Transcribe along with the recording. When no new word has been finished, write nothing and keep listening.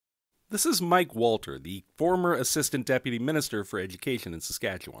This is Mike Walter, the former Assistant Deputy Minister for Education in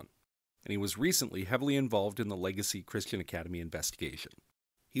Saskatchewan, and he was recently heavily involved in the Legacy Christian Academy investigation.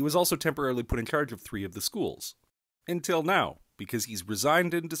 He was also temporarily put in charge of 3 of the schools. Until now, because he's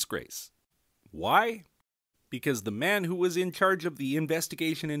resigned in disgrace. Why? Because the man who was in charge of the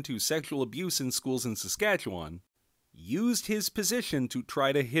investigation into sexual abuse in schools in Saskatchewan used his position to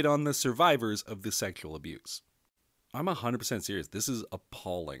try to hit on the survivors of the sexual abuse. I'm 100% serious. This is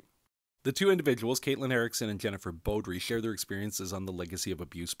appalling. The 2 individuals, Caitlin Erickson and Jennifer Beaudry, share their experiences on the Legacy of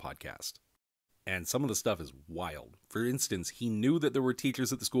Abuse podcast. And some of the stuff is wild. For instance, he knew that there were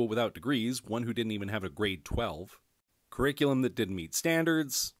teachers at the school without degrees, one who didn't even have a grade 12, curriculum that didn't meet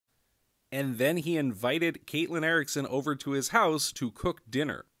standards, and then he invited Caitlin Erickson over to his house to cook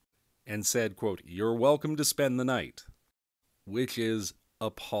dinner and said, quote, "You're welcome to spend the night," which is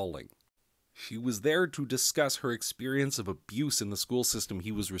appalling. She was there to discuss her experience of abuse in the school system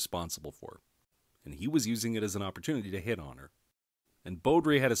he was responsible for, and he was using it as an opportunity to hit on her. And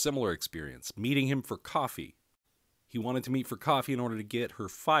Beaudry had a similar experience, meeting him for coffee. He wanted to meet for coffee in order to get her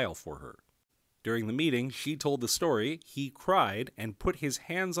file for her. During the meeting, she told the story, he cried and put his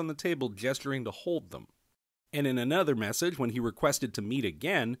hands on the table gesturing to hold them. And in another message, when he requested to meet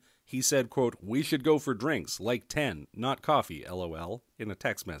again, he said, quote, "We should go for drinks, like 10, not coffee, LOL," in a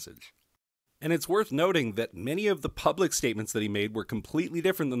text message. And it's worth noting that many of the public statements that he made were completely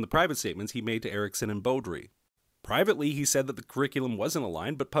different than the private statements he made to Erickson and Beaudry. Privately, he said that the curriculum wasn't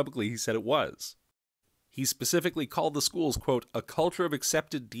aligned, but publicly he said it was. He specifically called the schools, quote, "a culture of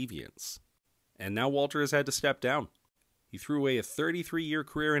accepted deviance." And now Walter has had to step down. He threw away a 33-year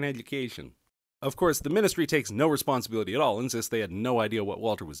career in education. Of course, the ministry takes no responsibility at all, insists they had no idea what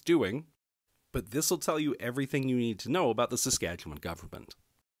Walter was doing. But this'll tell you everything you need to know about the Saskatchewan government.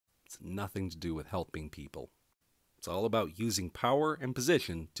 It's nothing to do with helping people. It's all about using power and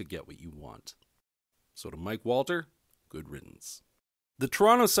position to get what you want. So to Mike Walter, good riddance. The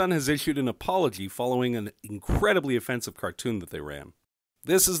Toronto Sun has issued an apology following an incredibly offensive cartoon that they ran.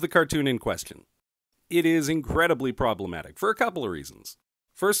 This is the cartoon in question. It is incredibly problematic for a couple of reasons.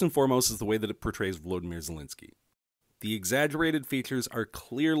 First and foremost is the way that it portrays Volodymyr Zelensky. The exaggerated features are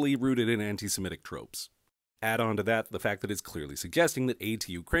clearly rooted in anti-Semitic tropes. Add on to that the fact that it's clearly suggesting that aid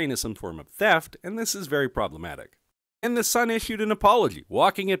to Ukraine is some form of theft, and this is very problematic. And the Sun issued an apology,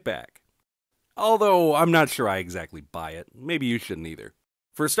 walking it back. Although, I'm not sure I exactly buy it. Maybe you shouldn't either.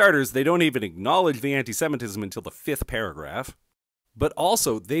 For starters, they don't even acknowledge the anti-Semitism until the 5th paragraph. But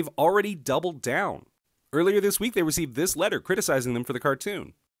also, they've already doubled down. Earlier this week, they received this letter criticizing them for the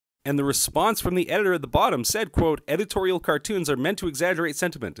cartoon. And the response from the editor at the bottom said, quote, "Editorial cartoons are meant to exaggerate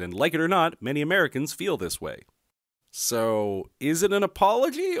sentiment, and like it or not, many Americans feel this way." So, is it an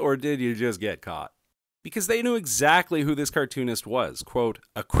apology, or did you just get caught? Because they knew exactly who this cartoonist was. Quote,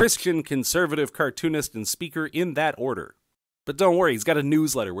 "a Christian conservative cartoonist and speaker in that order." But don't worry, he's got a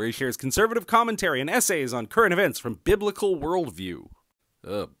newsletter where he shares conservative commentary and essays on current events from biblical worldview.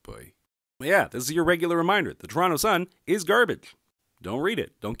 Oh boy. Yeah, this is your regular reminder. The Toronto Sun is garbage. Don't read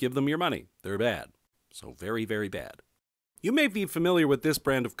it. Don't give them your money. They're bad. So very, very bad. You may be familiar with this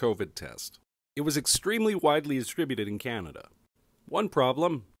brand of COVID test. It was extremely widely distributed in Canada. One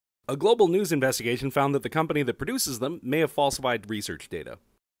problem: a global news investigation found that the company that produces them may have falsified research data.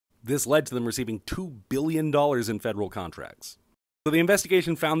 This led to them receiving $2 billion in federal contracts. So the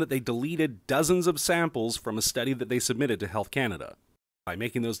investigation found that they deleted dozens of samples from a study that they submitted to Health Canada. By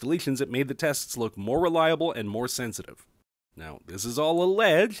making those deletions, it made the tests look more reliable and more sensitive. Now, this is all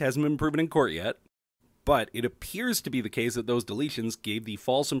alleged, hasn't been proven in court yet, but it appears to be the case that those deletions gave the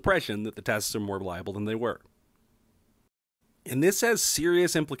false impression that the tests are more reliable than they were. And this has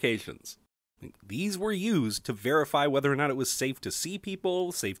serious implications. These were used to verify whether or not it was safe to see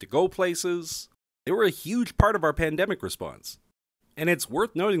people, safe to go places. They were a huge part of our pandemic response. And it's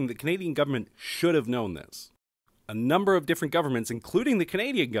worth noting that the Canadian government should have known this. A number of different governments, including the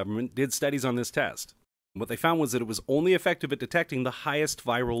Canadian government, did studies on this test. What they found was that it was only effective at detecting the highest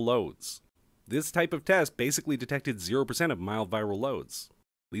viral loads. This type of test basically detected 0% of mild viral loads,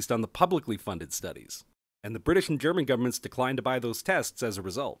 at least on the publicly funded studies. And the British and German governments declined to buy those tests as a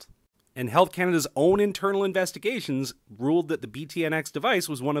result. And Health Canada's own internal investigations ruled that the BTNX device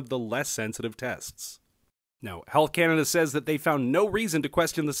was one of the less sensitive tests. Now, Health Canada says that they found no reason to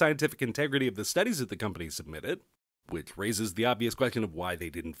question the scientific integrity of the studies that the company submitted, which raises the obvious question of why they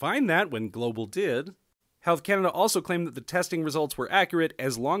didn't find that when Global did. Health Canada also claimed that the testing results were accurate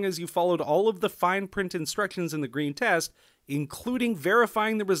as long as you followed all of the fine print instructions in the green test, including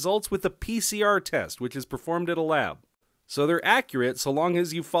verifying the results with a PCR test, which is performed at a lab. So they're accurate so long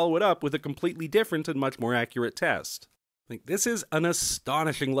as you follow it up with a completely different and much more accurate test. This is an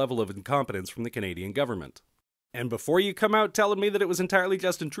astonishing level of incompetence from the Canadian government. And before you come out telling me that it was entirely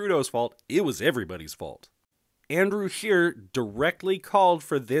Justin Trudeau's fault, it was everybody's fault. Andrew Scheer directly called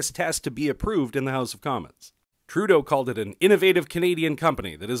for this test to be approved in the House of Commons. Trudeau called it an innovative Canadian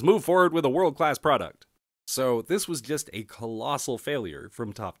company that has moved forward with a world-class product. So this was just a colossal failure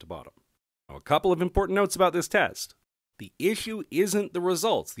from top to bottom. Now, a couple of important notes about this test. The issue isn't the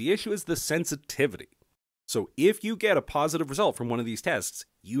results, the issue is the sensitivity. So if you get a positive result from one of these tests,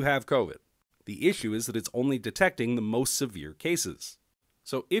 you have COVID. The issue is that it's only detecting the most severe cases.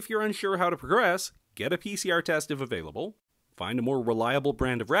 So if you're unsure how to progress, get a PCR test if available, find a more reliable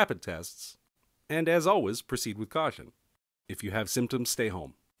brand of rapid tests, and as always, proceed with caution. If you have symptoms, stay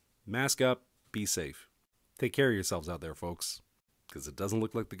home. Mask up, be safe. Take care of yourselves out there, folks, because it doesn't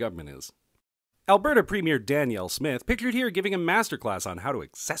look like the government is. Alberta Premier Danielle Smith, pictured here giving a masterclass on how to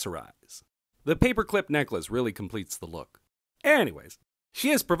accessorize. The paperclip necklace really completes the look. Anyways, she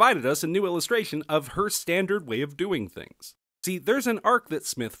has provided us a new illustration of her standard way of doing things. See, there's an arc that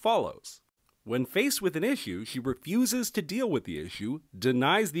Smith follows. When faced with an issue, she refuses to deal with the issue,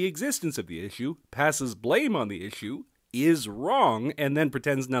 denies the existence of the issue, passes blame on the issue, is wrong, and then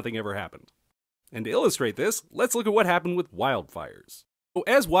pretends nothing ever happened. And to illustrate this, let's look at what happened with wildfires. So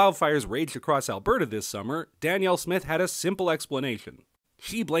as wildfires raged across Alberta this summer, Danielle Smith had a simple explanation.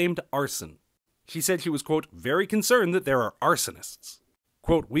 She blamed arson. She said she was, quote, very concerned that there are arsonists.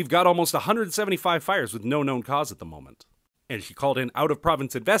 Quote, we've got almost 175 fires with no known cause at the moment. And she called in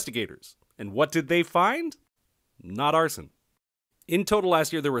out-of-province investigators. And what did they find? Not arson. In total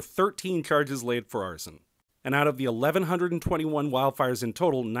last year, there were 13 charges laid for arson. And out of the 1,121 wildfires in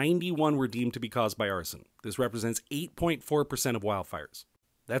total, 91 were deemed to be caused by arson. This represents 8.4% of wildfires.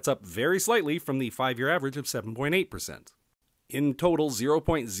 That's up very slightly from the 5-year average of 7.8%. In total,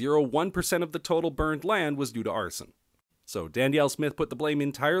 0.01% of the total burned land was due to arson. So Danielle Smith put the blame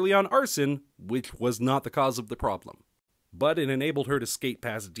entirely on arson, which was not the cause of the problem. But it enabled her to skate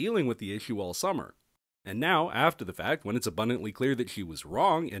past dealing with the issue all summer. And now, after the fact, when it's abundantly clear that she was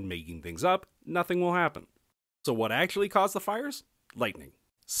wrong and making things up, nothing will happen. So what actually caused the fires? Lightning.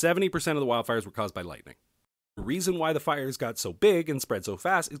 70% of the wildfires were caused by lightning. The reason why the fires got so big and spread so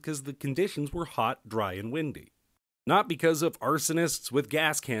fast is because the conditions were hot, dry, and windy. Not because of arsonists with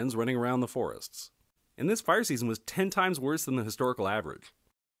gas cans running around the forests. And this fire season was 10 times worse than the historical average.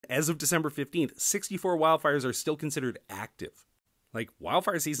 As of December 15th, 64 wildfires are still considered active.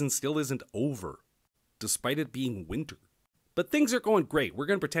 Wildfire season still isn't over, despite it being winter. But things are going great. We're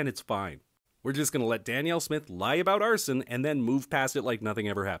going to pretend it's fine. We're just going to let Danielle Smith lie about arson and then move past it like nothing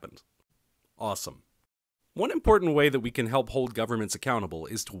ever happened. Awesome. One important way that we can help hold governments accountable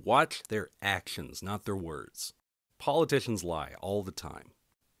is to watch their actions, not their words. Politicians lie all the time,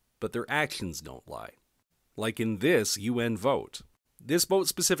 but their actions don't lie. Like in this UN vote. This vote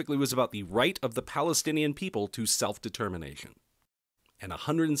specifically was about the right of the Palestinian people to self-determination. And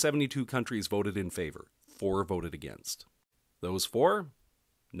 172 countries voted in favor, 4 voted against. Those 4?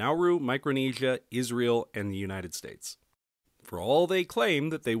 Nauru, Micronesia, Israel, and the United States. For all they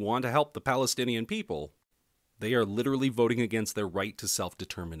claim that they want to help the Palestinian people, they are literally voting against their right to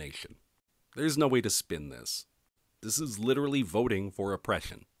self-determination. There's no way to spin this. This is literally voting for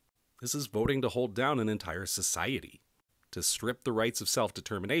oppression. This is voting to hold down an entire society, to strip the rights of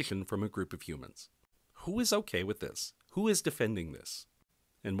self-determination from a group of humans. Who is okay with this? Who is defending this?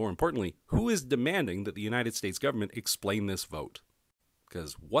 And more importantly, who is demanding that the United States government explain this vote?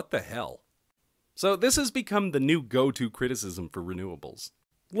 Because what the hell? So this has become the new go-to criticism for renewables.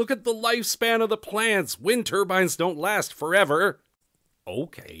 Look at the lifespan of the plants. Wind turbines don't last forever.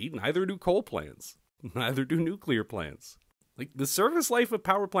 Okay, neither do coal plants. Neither do nuclear plants. The service life of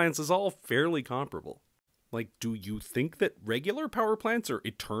power plants is all fairly comparable. Do you think that regular power plants are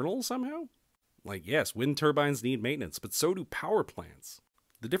eternal somehow? Yes, wind turbines need maintenance, but so do power plants.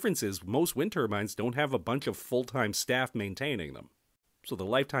 The difference is most wind turbines don't have a bunch of full-time staff maintaining them. So the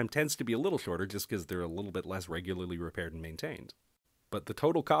lifetime tends to be a little shorter just because they're a little bit less regularly repaired and maintained. But the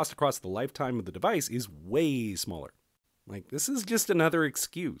total cost across the lifetime of the device is way smaller. This is just another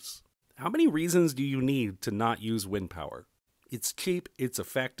excuse. How many reasons do you need to not use wind power? It's cheap, it's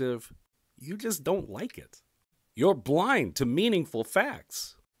effective. You just don't like it. You're blind to meaningful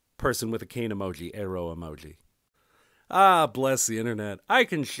facts. Person with a cane emoji, arrow emoji. Ah, bless the internet. I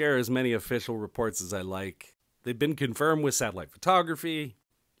can share as many official reports as I like. They've been confirmed with satellite photography.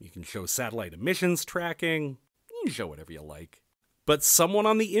 You can show satellite emissions tracking. You can show whatever you like. But someone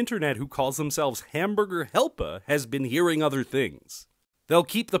on the internet who calls themselves Hamburger Helpa has been hearing other things. They'll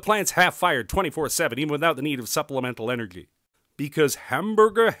keep the plants half-fired 24/7 even without the need of supplemental energy. because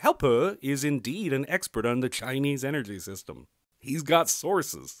Hamburger Helper is indeed an expert on the Chinese energy system. He's got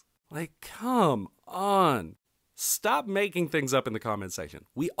sources. Like, come on. Stop making things up in the comment section.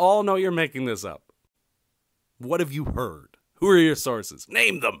 We all know you're making this up. What have you heard? Who are your sources?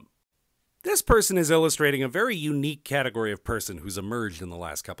 Name them! This person is illustrating a very unique category of person who's emerged in the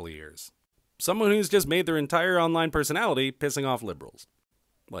last couple of years. Someone who's just made their entire online personality pissing off liberals.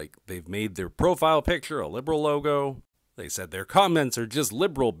 Like, they've made their profile picture a liberal logo. They said their comments are just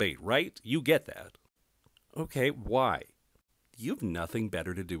liberal bait, right? You get that. Okay, why? You have nothing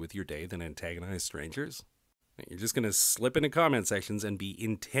better to do with your day than antagonize strangers? You're just going to slip into comment sections and be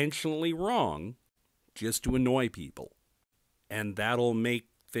intentionally wrong just to annoy people. And that'll make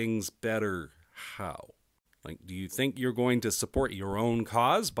things better. How? Like, do you think you're going to support your own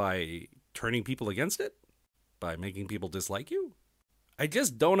cause by turning people against it? By making people dislike you? I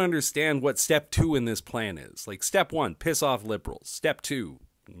just don't understand what step 2 in this plan is. Like, step 1, piss off liberals. Step 2,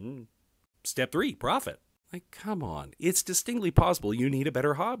 step 3, profit. Like, come on. It's distinctly possible you need a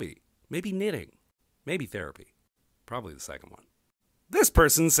better hobby. Maybe knitting. Maybe therapy. Probably the second one. This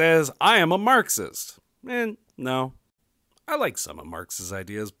person says, I am a Marxist. And no. I like some of Marx's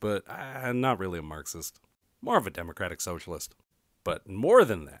ideas, but I'm not really a Marxist. More of a democratic socialist. But more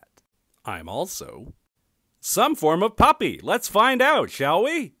than that, I'm also some form of puppy. Let's find out, shall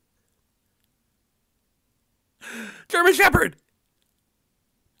we? German Shepherd!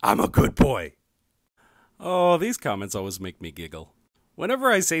 I'm a good boy. Oh, these comments always make me giggle.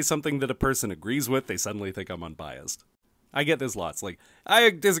 Whenever I say something that a person agrees with, they suddenly think I'm unbiased. I get this lots. Like,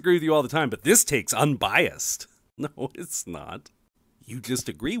 I disagree with you all the time, but this takes unbiased. No, it's not. You just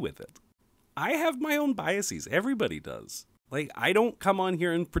agree with it. I have my own biases. Everybody does. Like, I don't come on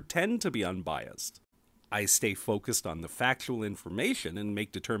here and pretend to be unbiased. I stay focused on the factual information and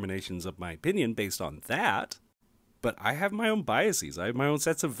make determinations of my opinion based on that. But I have my own biases. I have my own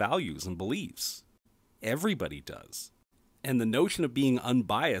sets of values and beliefs. Everybody does. And the notion of being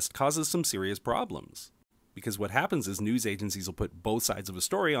unbiased causes some serious problems. Because what happens is news agencies will put both sides of a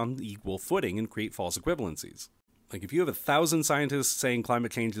story on equal footing and create false equivalencies. Like, if you have 1,000 scientists saying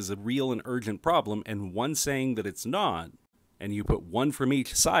climate change is a real and urgent problem and one saying that it's not, and you put one from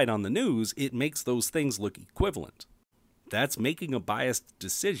each side on the news, it makes those things look equivalent. That's making a biased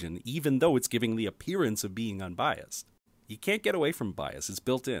decision, even though it's giving the appearance of being unbiased. You can't get away from bias. It's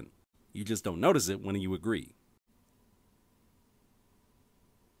built in. You just don't notice it when you agree.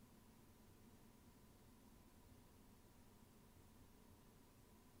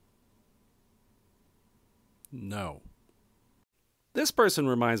 No. This person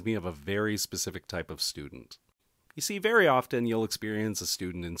reminds me of a very specific type of student. You see, very often you'll experience a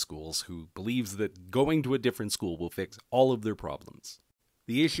student in schools who believes that going to a different school will fix all of their problems.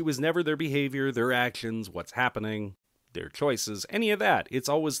 The issue is never their behavior, their actions, what's happening, their choices, any of that. It's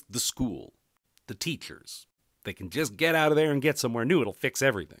always the school, the teachers. They can just get out of there and get somewhere new, it'll fix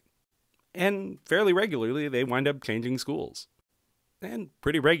everything. And fairly regularly, they wind up changing schools. And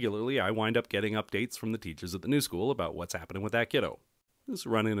pretty regularly, I wind up getting updates from the teachers at the new school about what's happening with that kiddo. Just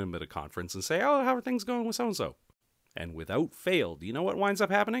run in them at a conference and say, oh, how are things going with so-and-so? And without fail, do you know what winds up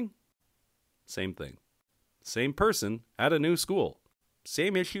happening? Same thing. Same person at a new school.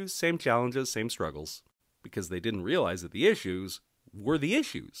 Same issues, same challenges, same struggles. Because they didn't realize that the issues were the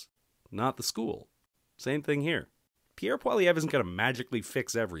issues, not the school. Same thing here. Pierre Poilievre isn't going to magically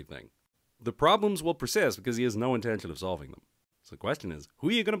fix everything. The problems will persist because he has no intention of solving them. So the question is, who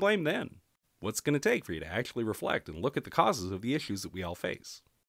are you going to blame then? What's it going to take for you to actually reflect and look at the causes of the issues that we all face?